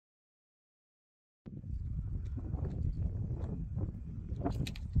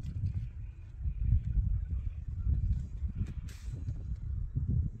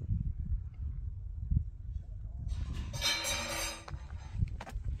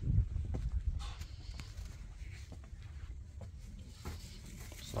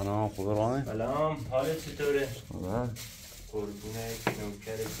سلام، خوبه رامین؟ سلام، حالت چطوره؟ خوبه؟ قربونه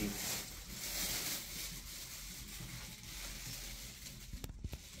نوکرتی.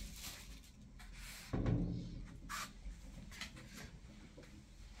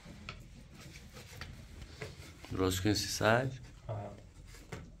 درست کنی 300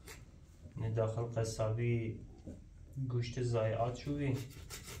 نه داخل قصابی گوشت ضایعات شوی.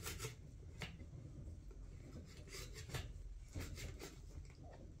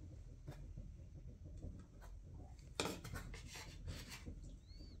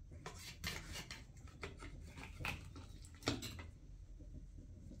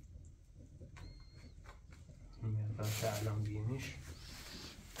 مقدار الان بینیش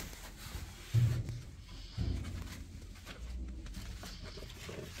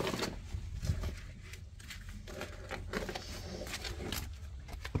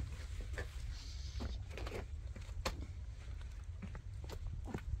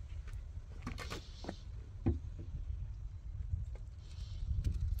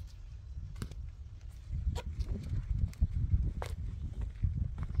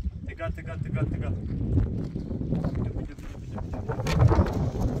تگا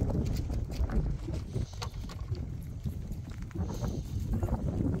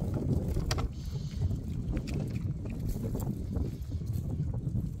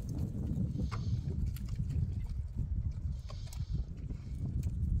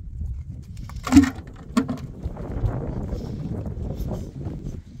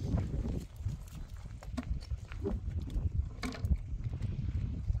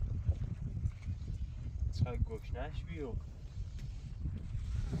گشنش بیو.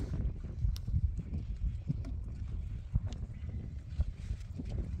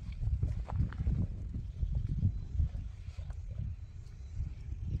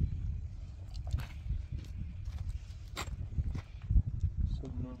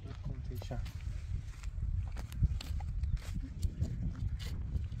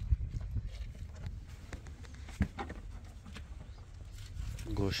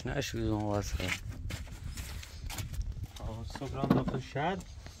 گشنش بیدون واسه صبران داخل شد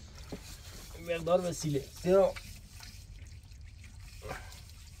مقدار وسیله زیرا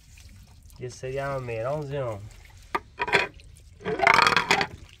یه سری هم میران زیرا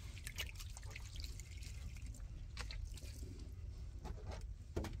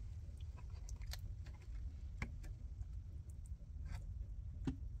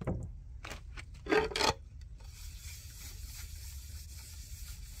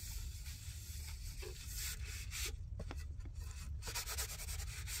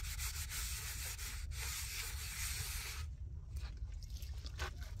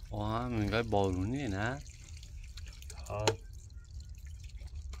هم انگار بارونیه نه؟ ها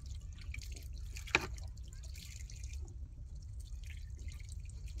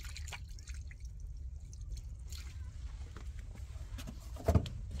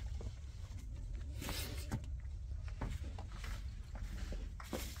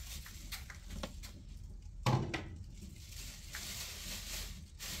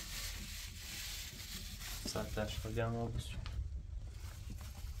سطحش خیلی هم آبست شد.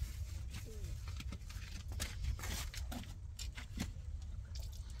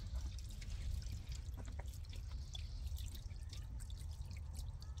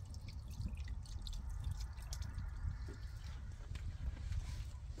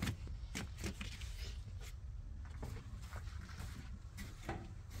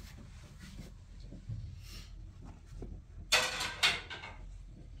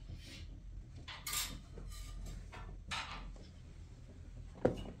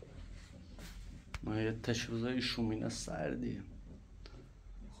 من یه تشویزای شومینه سردیه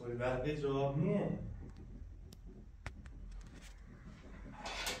خوری برقی جواب نیه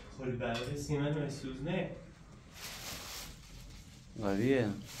خوری برقی سیمن و سوز نه قویه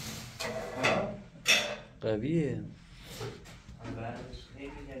قویه برقش خیلی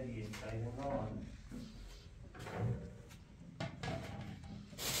قویه خیلی نام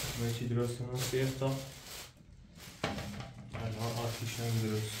من چی درست کنم بیفتا الان آتیش هم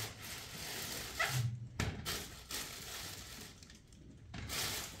درست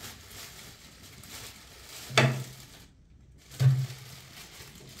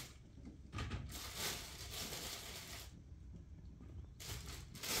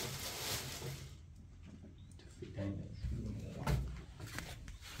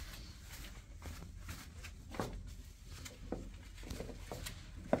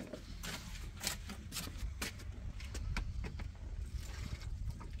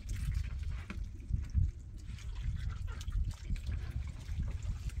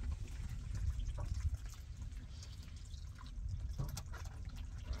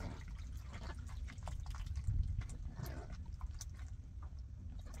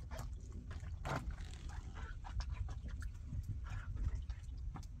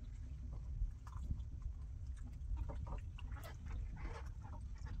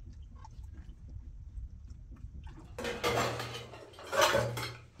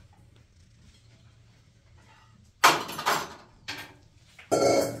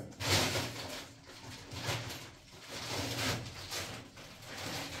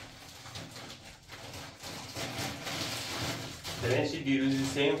نشی دیروزی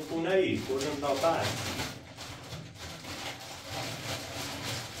سیم خونه ای بردم تا بعد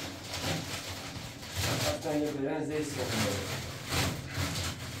حتی یه برن زیست کنم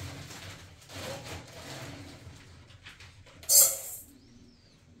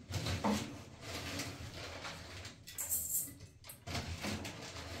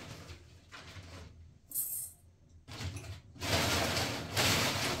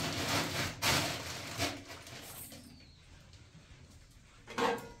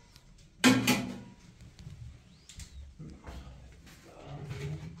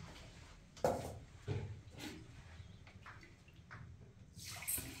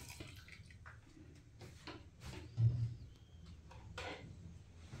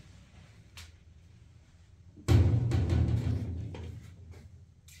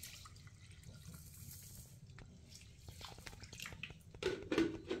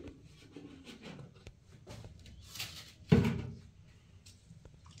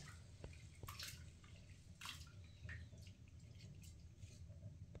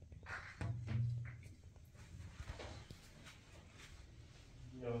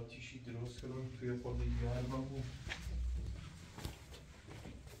آتیشی درست کردم توی خود گرمم بود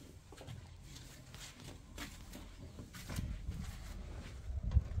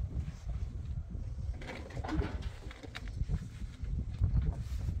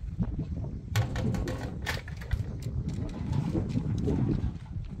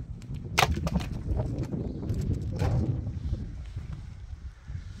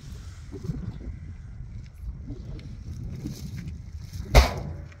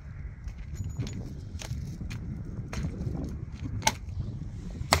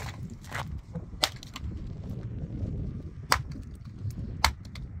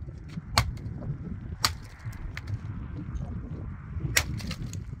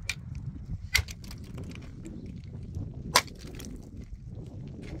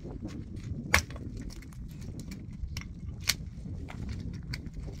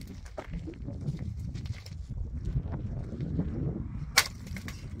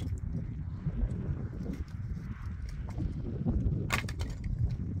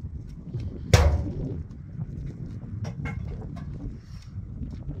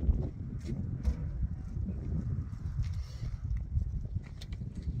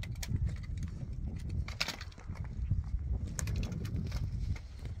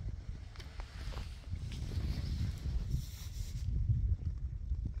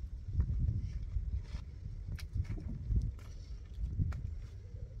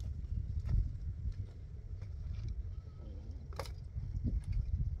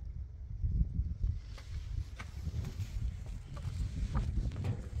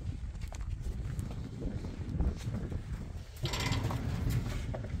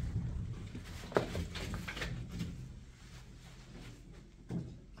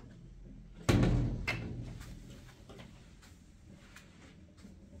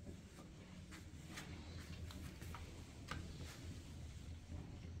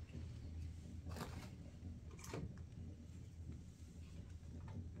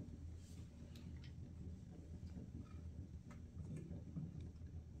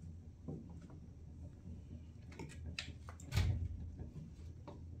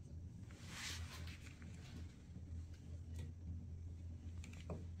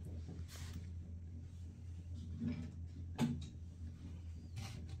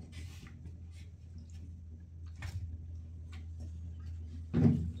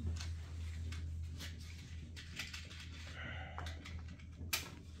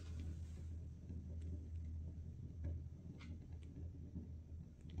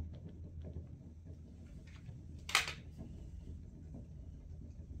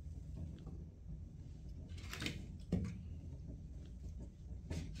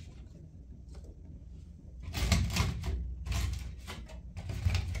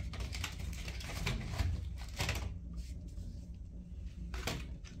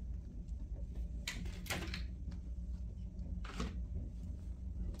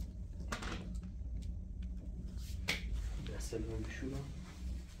سلمان بشورم.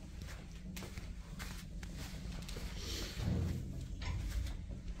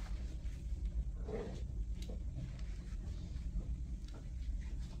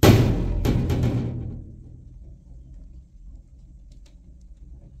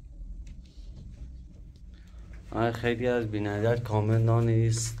 خیلی از بینادر کامل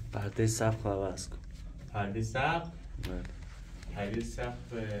نیست. پرده سقف عوض کن. پرده سقف؟ پرده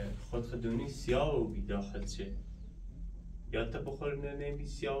سقف خودخدونی سیاه و بی داخل چه؟ یادتا بخوریم نمی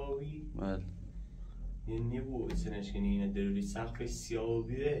سیاه و بی؟ بله. یعنی نبو اسنش کنی اینه دروری سقف سیاه و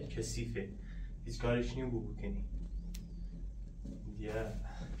بیه کسیفه. هیچ کارش نبو بکنی. Yeah.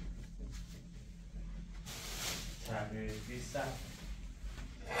 تغییر سخت.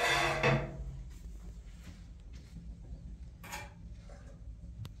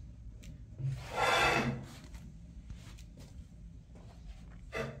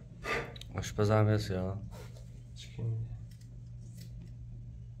 آشپزم هست یا؟ چیکار می‌کنی؟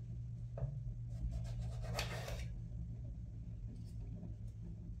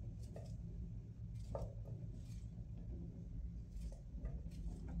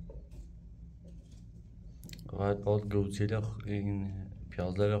 باید گوجه این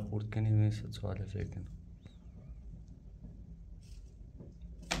پیازه رو خورد کنیم این سواله فکر کنم.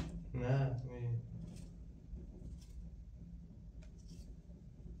 نه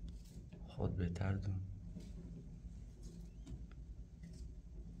خود بهتر دون.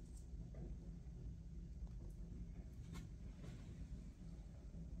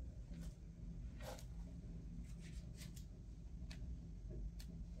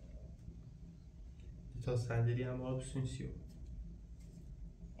 تا صندلی هم باید بسونسیو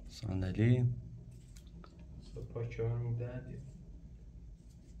صندلی پاچه ها رو دردی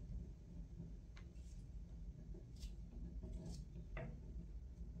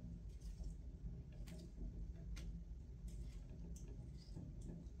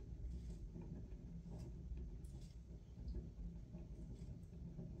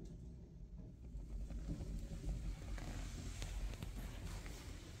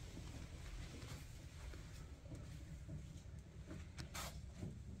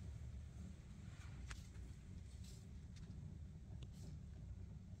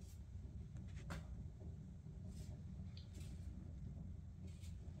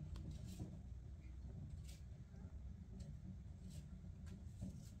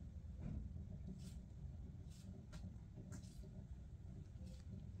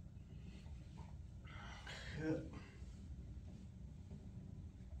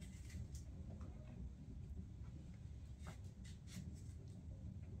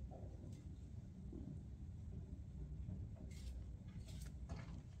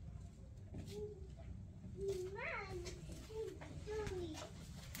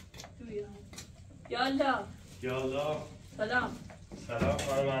یالا یالا سلام سلام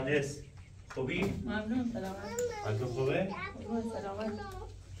خانم مهندس خوبی؟ ممنون سلام حالتون خوبه؟ سلامت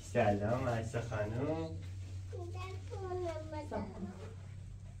سلام عزیز خانم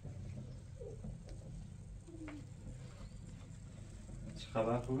چه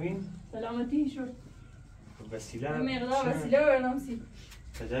خبر خوبین؟ سلامتی شد وسیله این مقدار وسیله بردم سی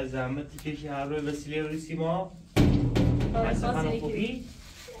پدر زحمتی کشی هر روی وسیله بریسی ما عزیز خاصی خانم نگیری خوبی؟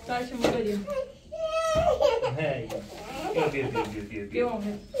 برشون بریم هی بیا بیا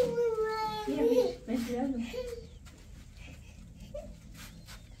آمد بیا مرسی یادم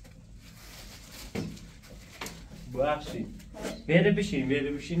ببخشید بیاده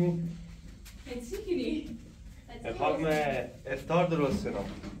بشینین چی کنی؟ میخوام افطار درست کنم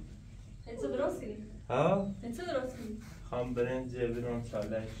چه درست کنی؟ ها؟ چه درست کنی؟ خواهم برنج برون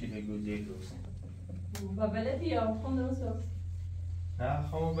چاله شیره گوجه درست کنم با بلدی یا خون درست درست نه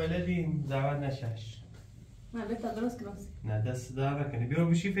خواهم بلدیم زود نشش نه بهتا درست کنم نه دست دار نکنی بیا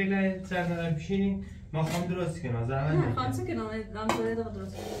بشی فعلا سر ندار بشینی ما خواهم درست کنم زود نه نکنی خواهم چه کنم دامزوره دو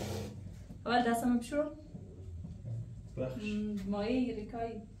درست کنم اول دستم بشورم بخش مایه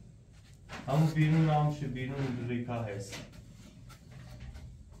ریکایی همون بیرون همشه بیرون ریکا هست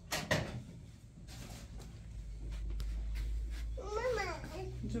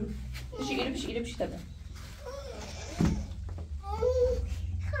جور بشی تبه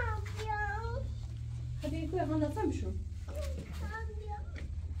هدی کوی خان دستم بشور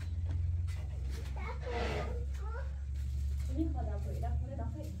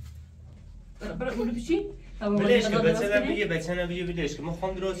برای اولو بشی بلش که بچه نبیه بلش که ما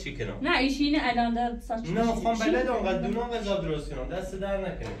خواهم درست چی کنم نه ایشینه الان در ساچ نه خواهم بلد آنقدر دونم غذا درست کنم دست در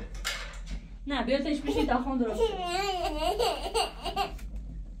نکنی نه بیاتش بشی تا خون درست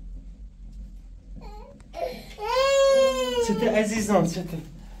چته عزیزان چته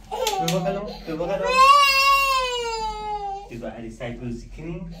ببقلم بیا علی سعی بازی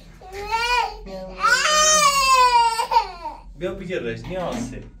کنیم بیا بگرش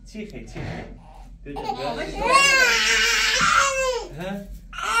نیاسه چیخه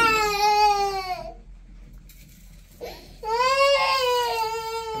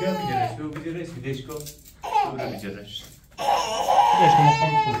بیا بگرش بدش کن بگرش ما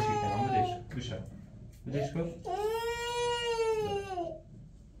خواهم خود چی کنم بدش کن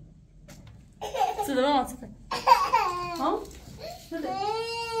صدا ما عاطفه ها؟ شده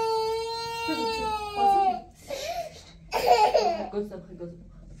گذب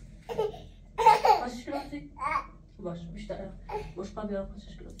باشش که رفتی؟ باش بیشتر بشقا بیار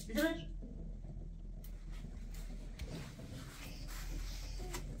خوشش کنید بیدونش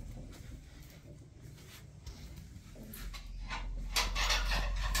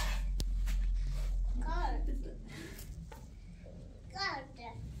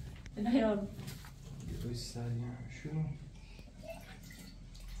نه یارو روی سریم شروع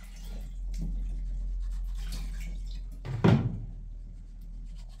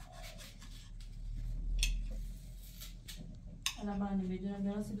الان من نمیدونم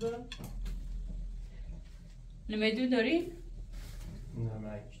درستی دارم نمیدون داری؟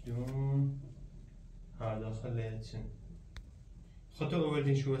 نمکدون ها داخل چن خودتو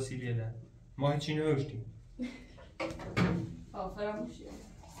آوردین شو وسیله نه ما هیچی نوشتیم فراموشی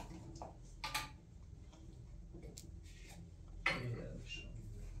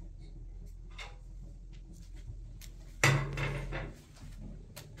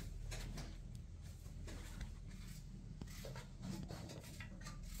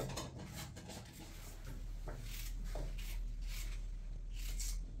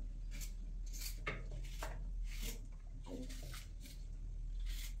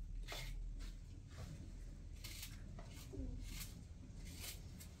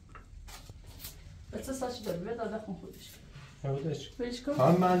بسه ساچ داری بیاد آده خون خودش خودش کن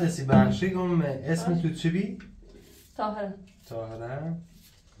خانم مهندسی بخشیگم اسم تو چی بی؟ طاهره طاهره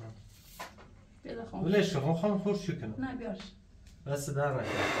بیاد خون ولش کن خانم خوش شو کنم نه بیارش بس در نکن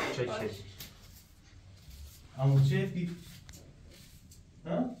چک اما چه بی؟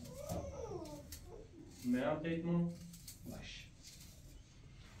 ها؟ میرم پیتمون؟ باش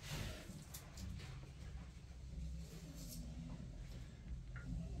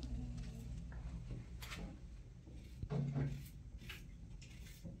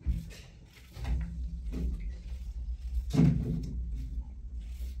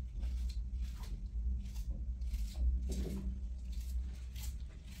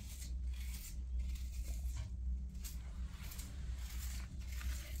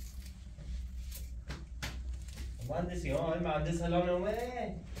مهندسی ها مهندس الان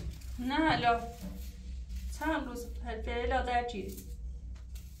اومده نه حالا چند روز فعلا در چی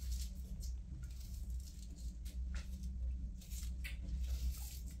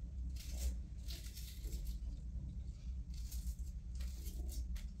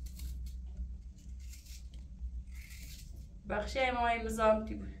بخشی ما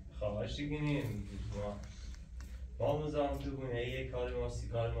مزامتی بود خواهش دیگه ما مزامتی بونه یه کار ما سی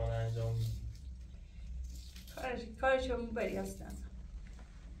کار ما انجام کارشو بری هستن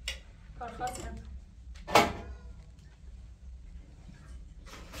کار خاصی هم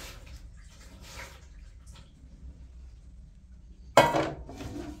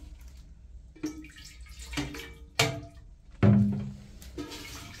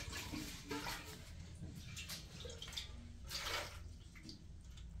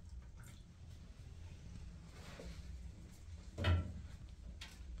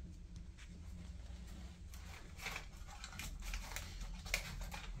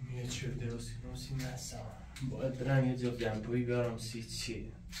سی نسا باید برم یه جفت دمپویی بیارم سی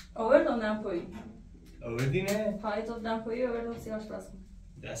چی آوردم دمپویی آوردی نه؟ های تو دمپویی آوردم سی آشپز کن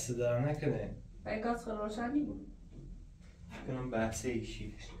دست در نکنه های گاز خیلی روشنی بود کنم بحثه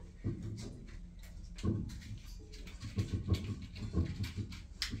ایشی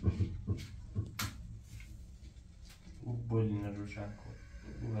او بولین روشن کن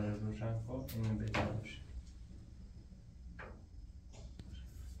او برای روشن کن اینو بهتر باشه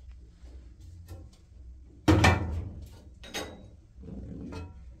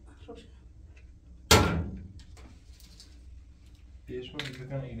بیش ما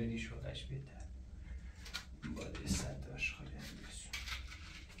بکنم اگه بدی شدهش بهتر باید یه سر داشت خواهی بسون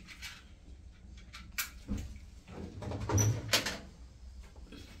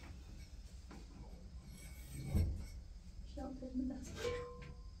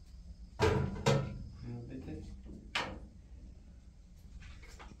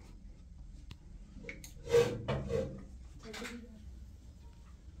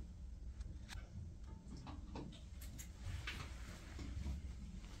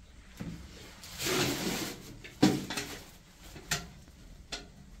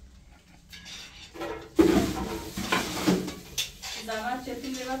زمان چطور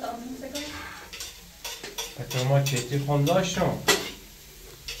میرد آمون سکن؟ حتی ما چطی خون داشتم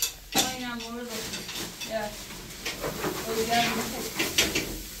این هم مورد داشتم یا دیگر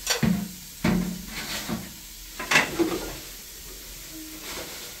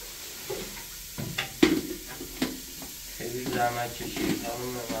خیلی زحمت کشید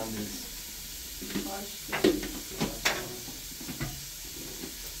خانم مهندس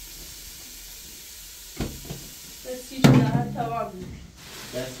چی شده هر توان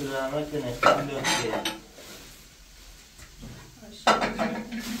دست رحمت نخیل لطفه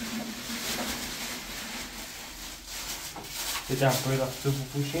به دمپای رفته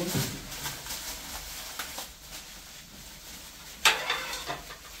بپوشیم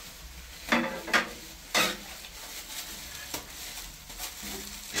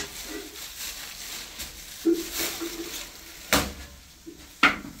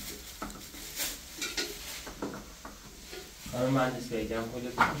مهندس بایی دمپای رو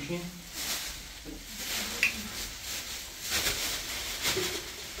بپوشیم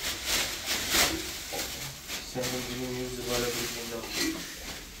بالا بگیم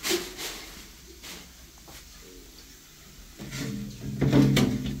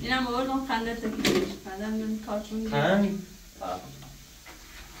اینم آوردم خنده تکیدش خنده من کارتون خند؟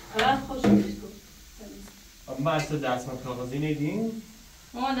 فقط خوشش گفت ما اصلا دستمان کاغذی ندیم؟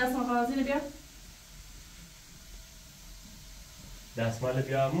 مامان دستمان کاغذی رو بیا دستمال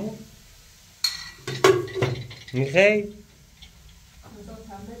بیامو؟ میخوای؟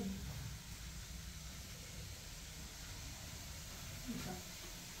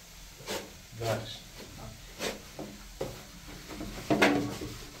 باش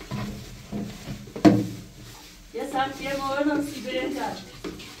یه ساعت یه موردم سی برنج هست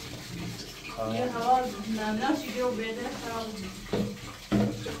یه هوا نمنا شیده و بده خراب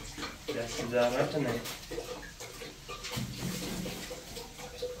دستی زحمت نه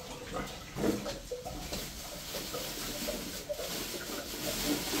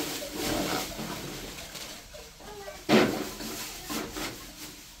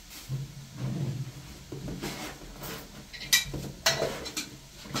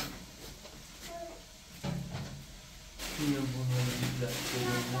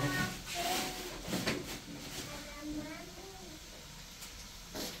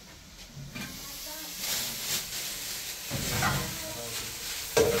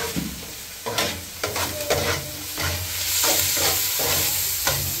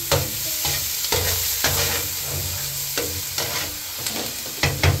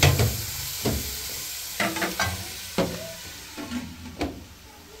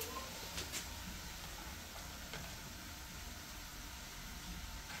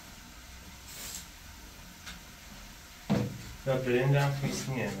و برندم خیست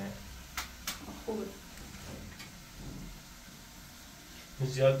نیمه خوبه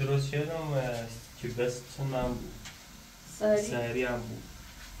زیاد درست شدم که بس چون من بود سری هم بود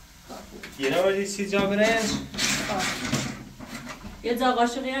یه نوازی سی جا برنج یه جا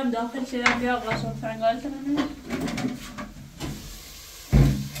قاشقی هم داخل شدم بیا قاشق فرنگال کنم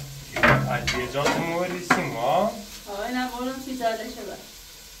از یه جا تو موریسیم ها اینم اونم سی زاده شده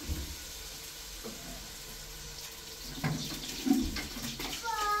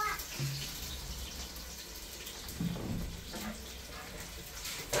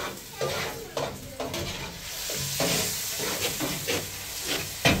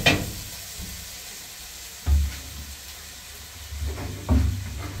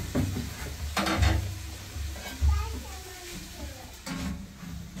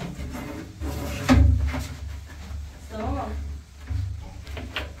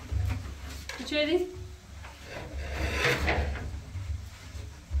چی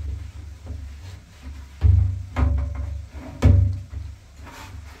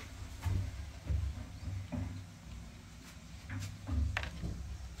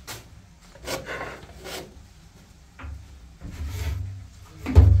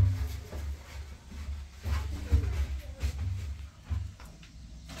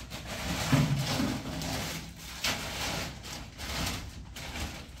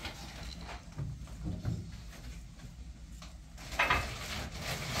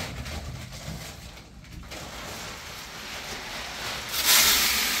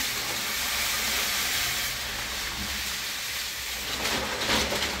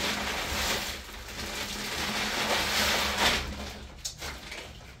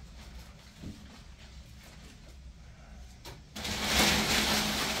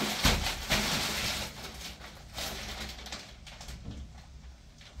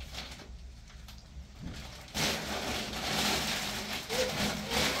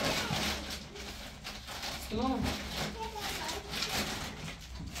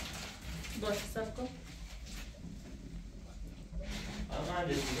باشه صف کن اما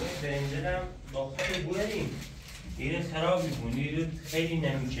رسیده برنجرم با خود بریم دیره خرابی بود دیره خیلی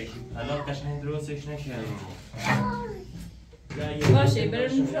نمیچشیم الان قشنگ درستش نکردیم باشه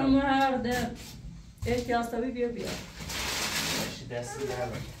بریم شما هر ده احتیاطی بیا بیا باشه دستی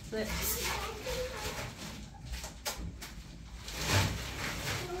دارم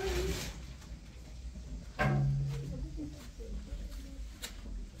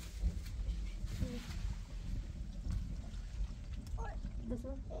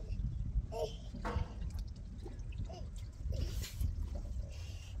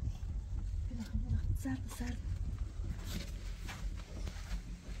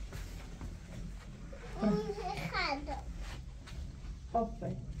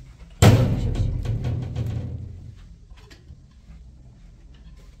آفرین. بشه بشه.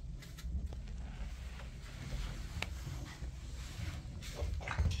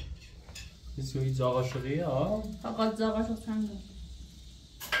 بسیاری زاغا شده ها؟ فقط زاغا شد چند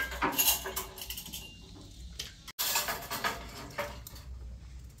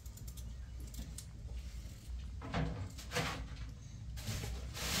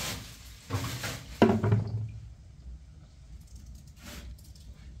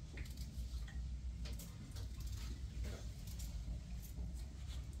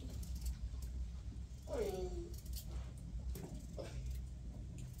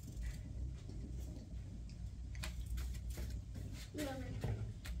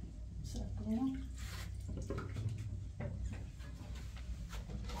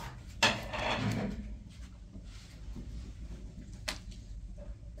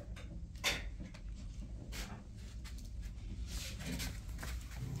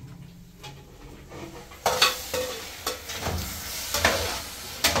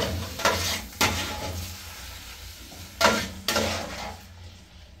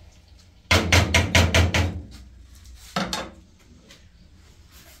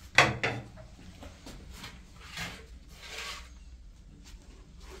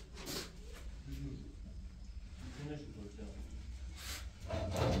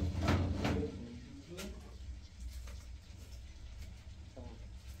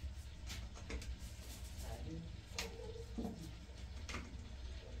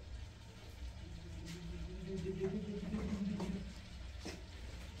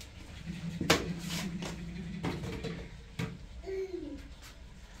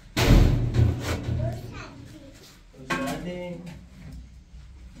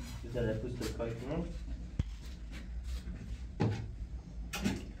Dale pusto il carico.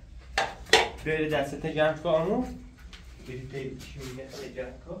 بری دستت جمع کن بری پی چی میگه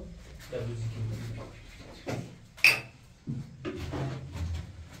جمع کن در روزی که میگه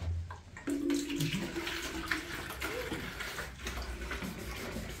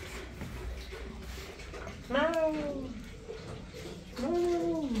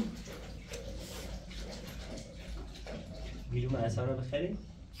بیرون اصلا رو بخری؟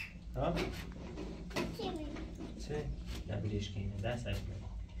 ها؟ چه؟ نبیرش که اینه دست هشت بگه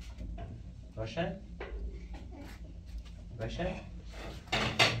باشه؟ باشه؟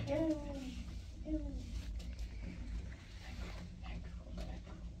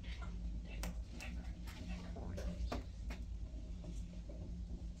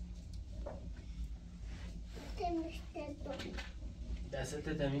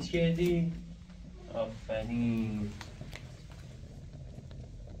 دستت تمیز کردی؟ آفرین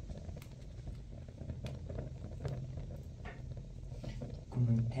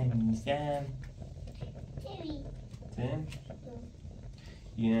کنون تمیزم تم؟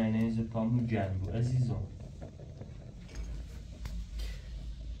 یعنی زپامو جنبو عزیزم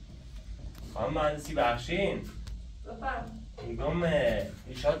خانم مهندسی بخشین بفرم میگم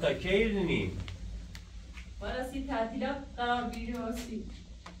ایشا تا کی ایرونیم؟ وارسی تعطیلات قرار بیری وارسی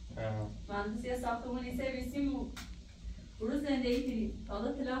مهندسی ساختمانی سرویسیم و برو زندگی کنیم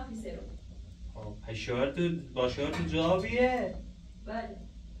حالا تلافی سرو پشوار تو باشوار تو جوابیه؟ بله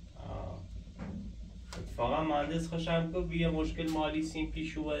اتفاقا مهندس خوشم که بیه مشکل مالی سیم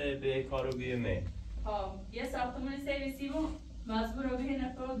پیشو به کارو بیه مه یه ساختمانی سرویسیم و مزبور رو بیه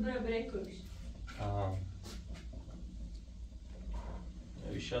نفراد بره کش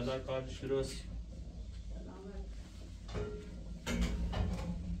ایشالله کارش درست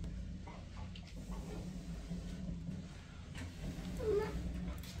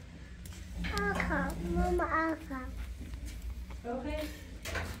ماما آقا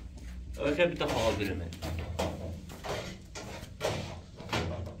اوکی بیتا خواب برمه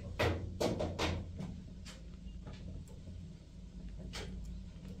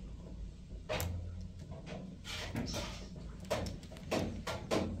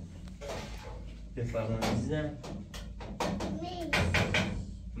بفرمان عزیزم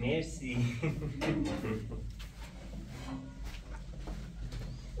مرسی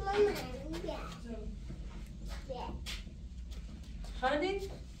خالدی؟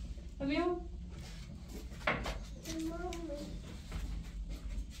 بمیو؟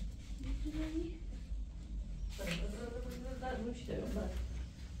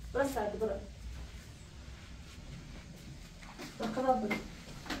 بس ساعت برا بخدا برا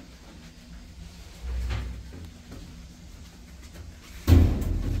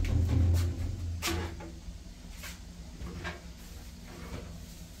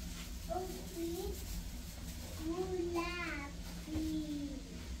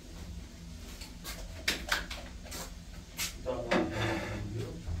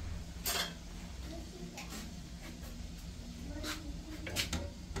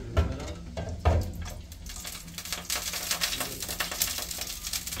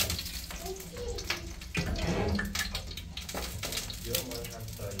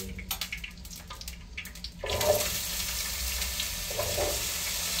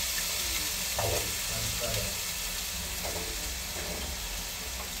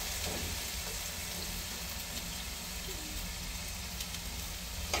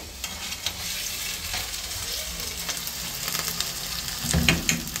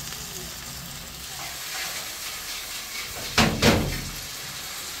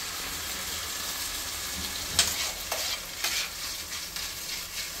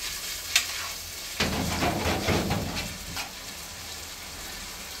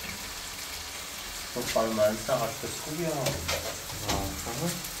خانم منصه آشپز خوبی ها.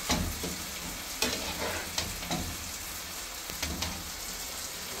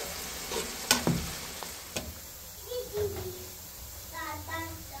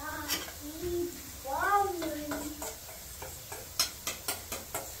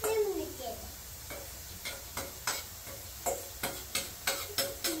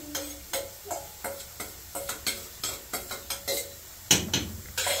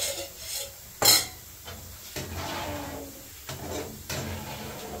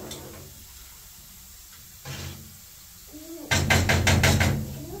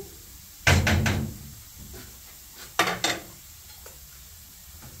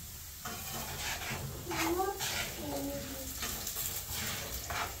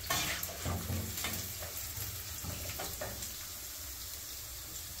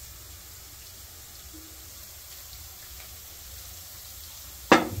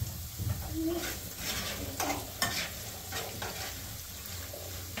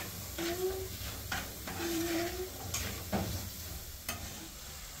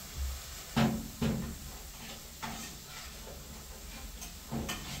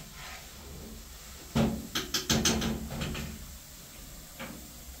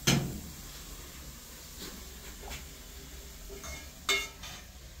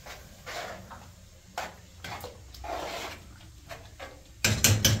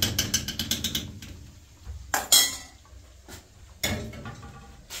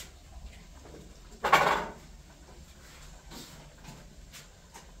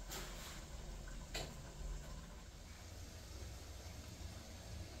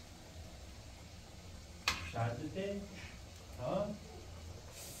 شرطته؟ ها؟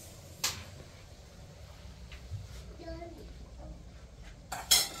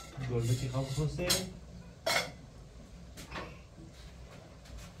 گربه چی خواب خوسته؟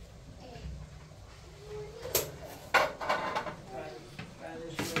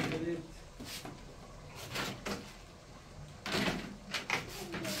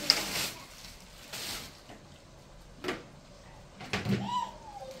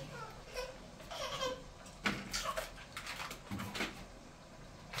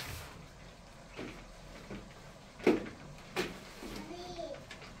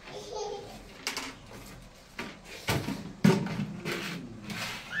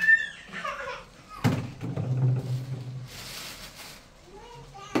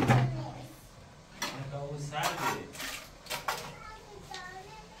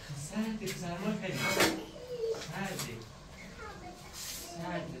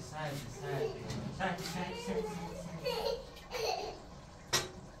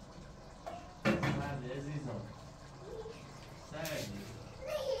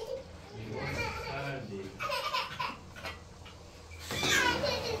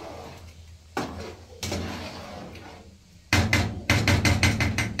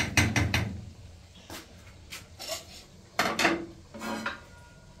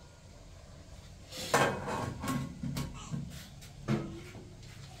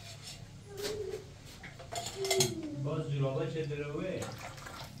 چه دروه؟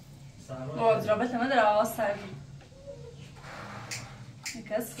 باز رابطه من در آواز سردی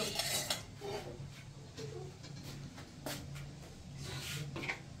نکس کن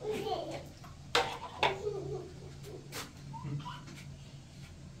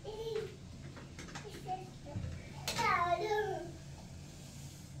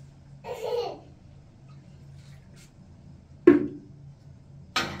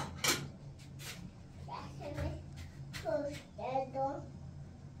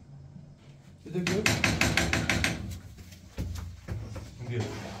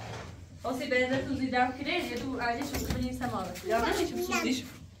Osi benzer tuzluydam kireç ya tu aile çok kıvırayım samalı. Ya ben hiç tuzluyum.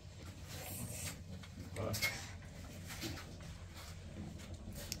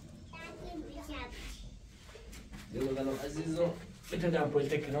 يلا قالوا عزيزو بتدعم بول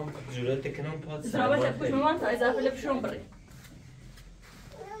تكنوم جولة تكنوم بات زرابة تبوش مامان تا إذا فيلا بشون بري.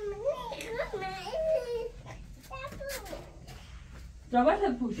 زرابة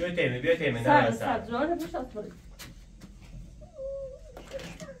تبوش. بیا تیمه نه سر زرابة تبوش أطبري.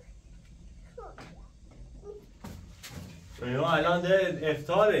 اینا الان ده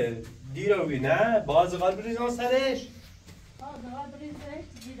افطاره دیر رو بی نه باز قال بریزن سرش زغال بریز سرش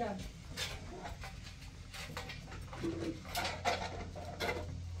دیدم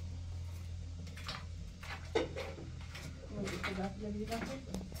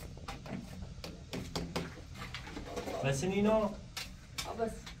بس اینو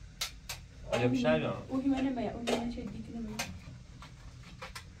بس آیا بشر یا اوهی منه میا اوهی منه چه دیگه نمیا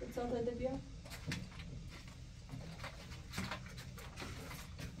بساطه ده بیا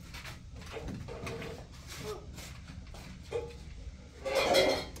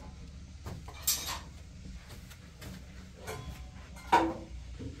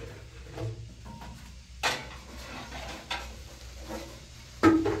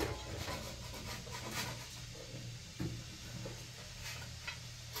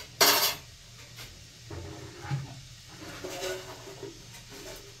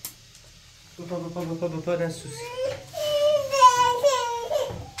بپا نسوسی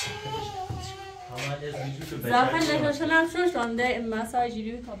زخم نشاشنم شوشم ده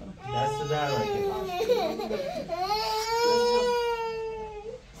مساجی رو کابرم دست در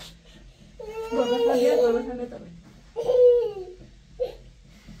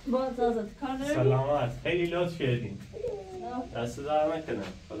سلامت خیلی لطف کردین دست در نکنم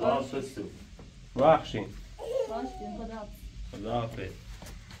خدا حافظ تو بخشین خدا حافظ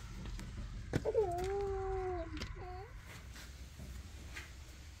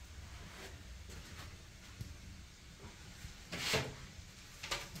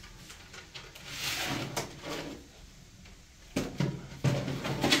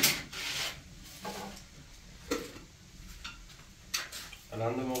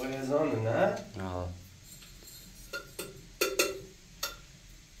الان ده موقع ازانه نه؟ آه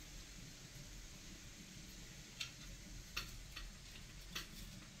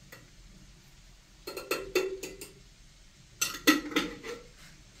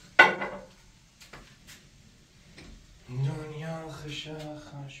دنیا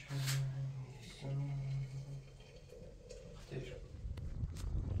خشخش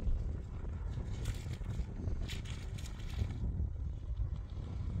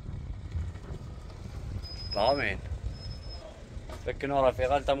رامين فكنا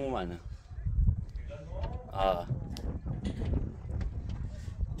رفيقا تمو معنا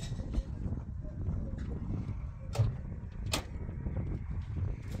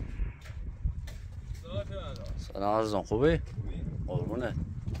سلام عزیزم خوبی؟ قربونه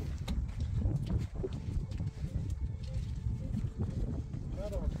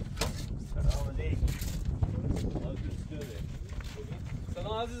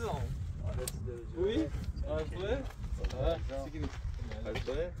سلام عزیزم خوبی؟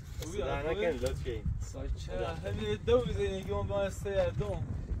 خوبه؟ خوبی؟ در نکن لطف کن چرا همین دو زندگی من با استعدادم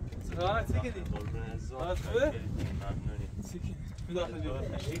چرا چیکدی؟ خوبه؟ چیکدی؟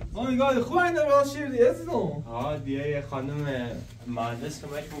 ما میگم خوب این راست شیردی عزیزم دیگه یه خانم مهندس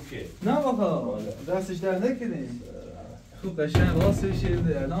کمک میکنه نه بابا دستش در نکنیم خوب قشنگ راست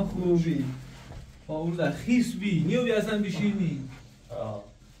شیرده الان خوبی با اون در خیس بی نیو بی اصلا بیشینی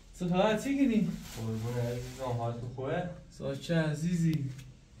سفارت چی کنی؟ قربون عزیزم حالتون خوبه؟ ساچه عزیزی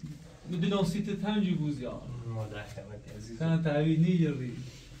میدونم سیت تنجی بوزیان مدرکمت عزیزم کن تاوی نیگری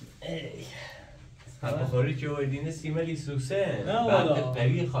بخوری که ویدین سیملی سوسه نه والا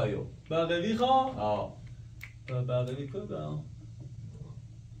بقوی خواهیو بقوی خواه؟ آه بقوی که برام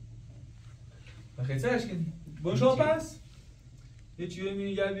بخیلی سرش کنی؟ باشا پس؟ یه چیوی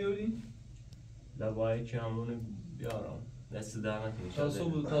میگه گر بیاری؟ لبایی که همونو بیارم دست در نکنی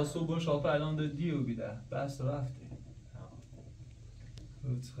تا صبح با شاپه الان ده دیو بیده بست رفته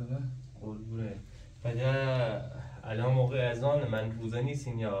خود خبر؟ قربونه بده الان موقع ازانه من روزه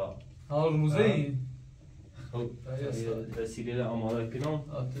نیستین یا روزه این؟ خب رسیده آماده کنم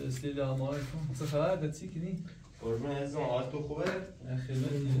رسیده آماده کن چه خبر ده چی کنی؟ قربونه عزیزم حال تو خوبه؟ خیلی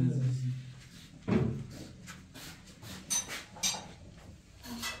عزیزی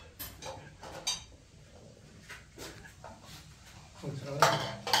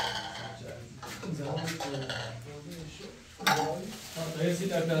رئیسی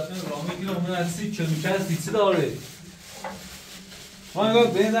در طرف رامی که من از سی چلو چند سیچه داره ما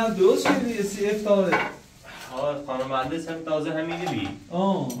نگاه بینم درست شدی یه سی اف داره خانم مهندس هم تازه همینه بی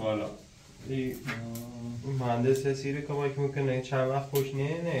والا این مهندس سیری کمک میکنه این چند وقت خوش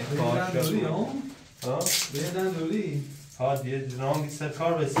نه بینم دوری بینم دوری دیگه رام بیستر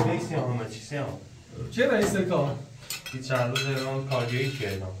کار رسیده ایسی همه چیزی هم چه رئیس کار؟ یه چند روز رام کارگیری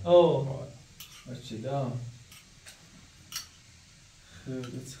کردم چه دا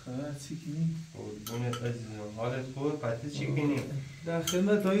خیلی خبر چی کنی؟ قربونت عزیزم حالت خوبه پته چی کنی؟ در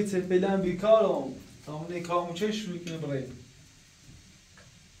خدمت هایی فعلا بیکارم تا اون کارمو چه شروع کنه برای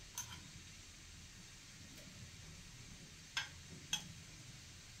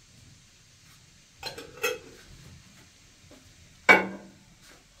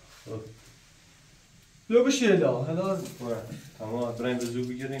بیا بشیر دا هلا تمام بریم به زو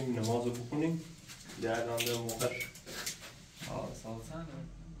بگیریم نماز رو بخونیم در رانده موقع سالسن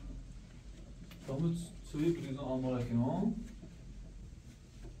تامو سوی پریزون آماده کنم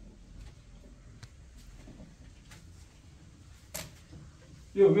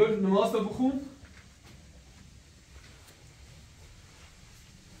بیا نماز رو بخون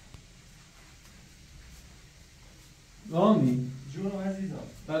رامی جونم عزیزم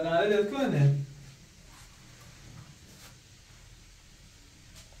بقیه دل کنه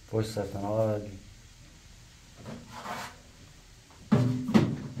پشت سرتن آقا بردی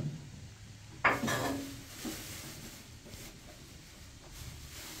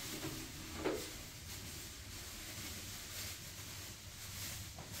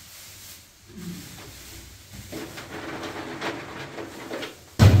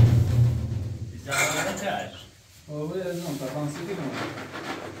دانسی کنم.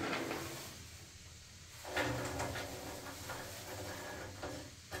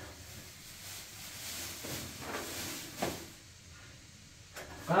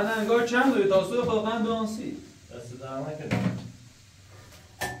 قند انگار چند دوی تاسو با قند دانسی دست در نکنم.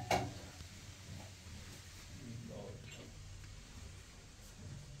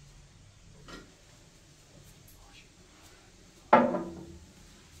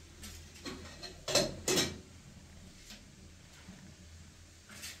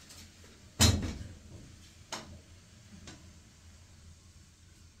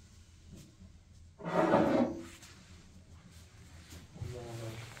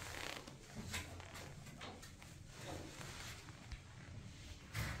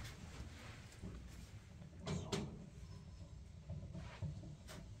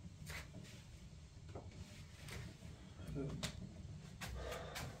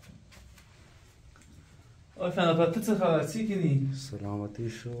 آی فناپت چه خبر چی کنی؟ سلامتی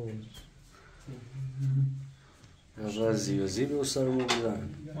شد یه زیازی به سرمون بودن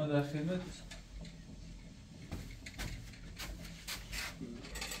ما در خدمت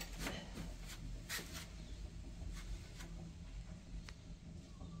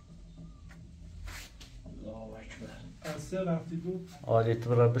از سه رفتی بود؟ آلی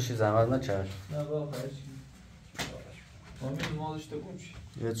تو را بشی زحمت نکرد نه بابا هرچی رامی مالش تکون چی؟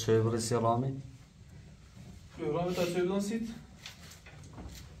 یه چای برسی رامی رامی تا چای دانسید؟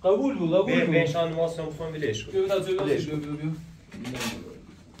 قبول بود قبول بود بینشان ماستم بخون بیلش بود بیا تا چای دانسید بیا بیا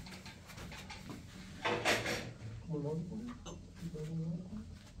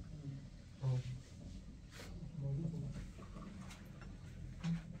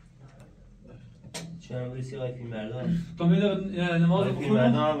چند برسی آی فیلم مردان تا میدار نماز آی فیلم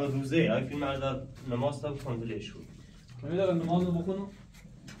بخونم مردان و روزه آی فیلم مردان نماز تا بخون بیلش بود تا میدار نماز بخونم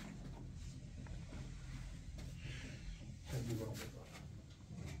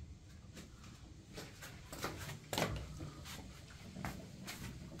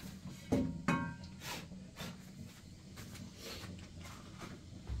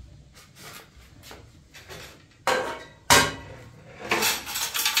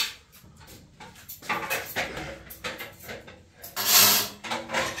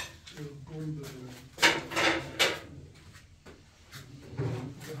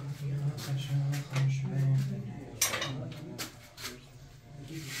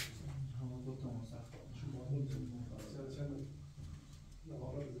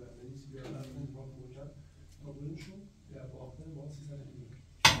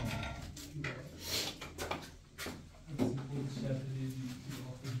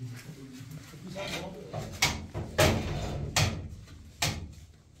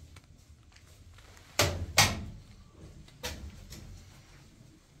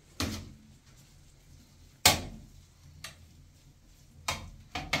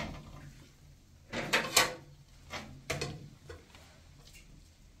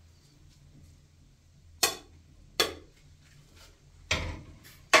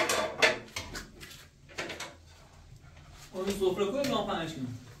اون سفره کوی بیان پنج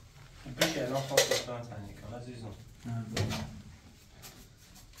کنم بشه الان خواست دخترم تنجی کن عزیزم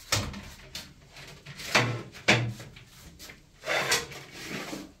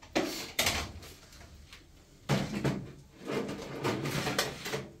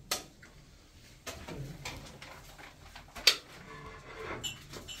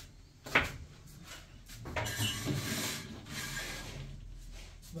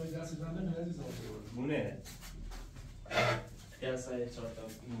بونه قیاسه یک چهار تا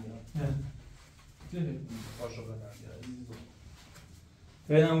میاد پاشو بدن عزیزم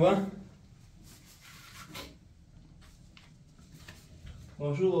بینم با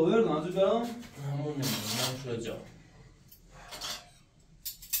پاشو با بردن از برام همون نمیدونم شد جا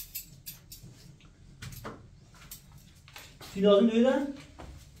چی لازم دویدن؟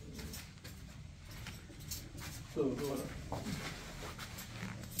 تو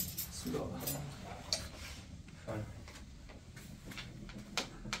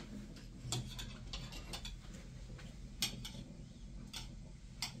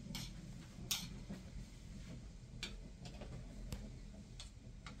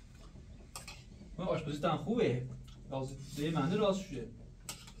آشپزی تن خوبه لازم منده راست شده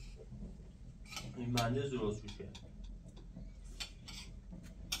این منده درست میشه